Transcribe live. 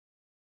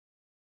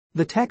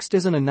The text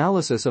is an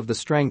analysis of the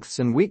strengths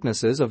and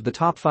weaknesses of the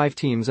top 5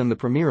 teams in the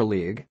Premier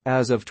League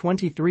as of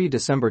 23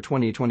 December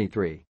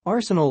 2023.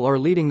 Arsenal are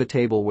leading the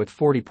table with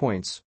 40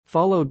 points,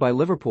 followed by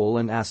Liverpool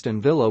and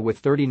Aston Villa with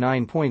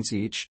 39 points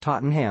each,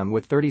 Tottenham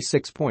with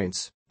 36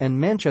 points, and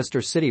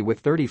Manchester City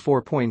with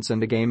 34 points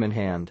and a game in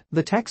hand.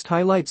 The text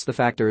highlights the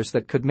factors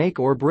that could make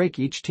or break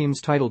each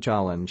team's title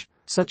challenge,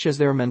 such as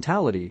their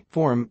mentality,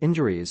 form,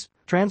 injuries,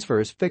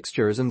 transfers,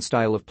 fixtures and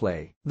style of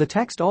play. The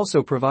text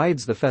also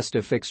provides the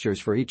festive fixtures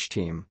for each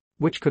team,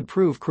 which could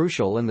prove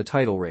crucial in the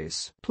title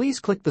race. Please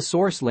click the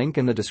source link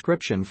in the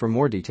description for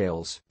more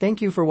details.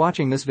 Thank you for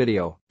watching this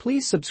video.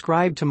 Please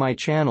subscribe to my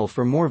channel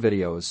for more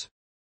videos.